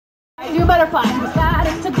do a butterfly.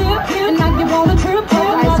 Decided to dip you, and now you want to trip.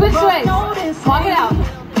 Alright, switch ways. Walk it out.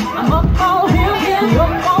 I'm up on him, you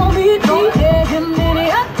up on me. Don't get him any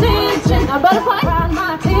attention. A butterfly. There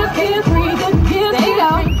you go.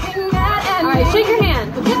 Alright, shake your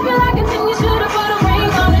hand. If you like it, then you should have put a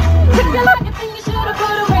ring on it. If you like it, then you should have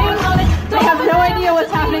put a ring on it. I have no idea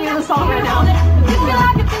what's happening in the song right now. If you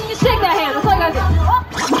like it, then you shake that hand. That's all you gotta do.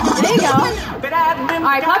 There you go.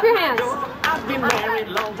 Alright, clap your hands. There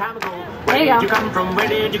you go. Where did you come from? Where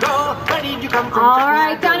did you go? Where did you come from?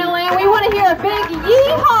 Alright, Dinoland, we want to hear a big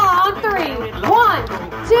yeehaw on 3. 1,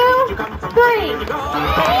 2, 3. There you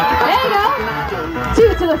go.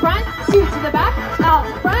 2 to the front, 2 to the back, out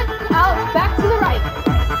front, out, back to the right.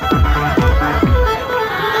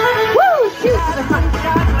 Woo! 2 to the front.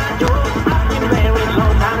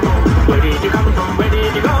 Where did you come from? Where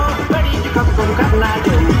did you go? Where did you come from?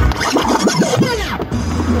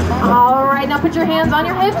 Alright, now put your hands on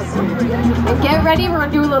your hips and get ready. We're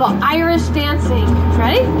going to do a little Irish dancing.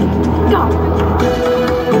 Ready? Go!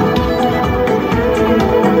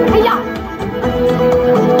 Hey-ya!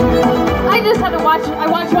 I just had to I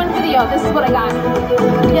watched one video. This is what I got.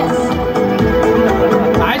 Yes.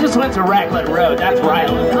 I just went to Raclette Road. That's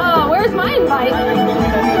Ryland. Oh, where's my invite?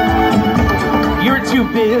 You were too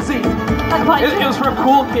busy. It was for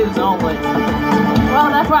cool kids only. Well,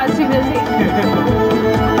 that's why I was too busy.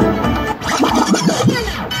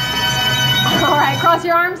 Alright, cross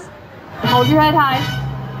your arms. Hold your head high.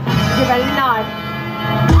 Get ready to nod.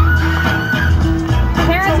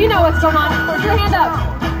 Parents, you know what's going on. Put your hand up.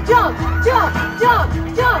 Jump, jump, jump,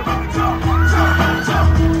 jump.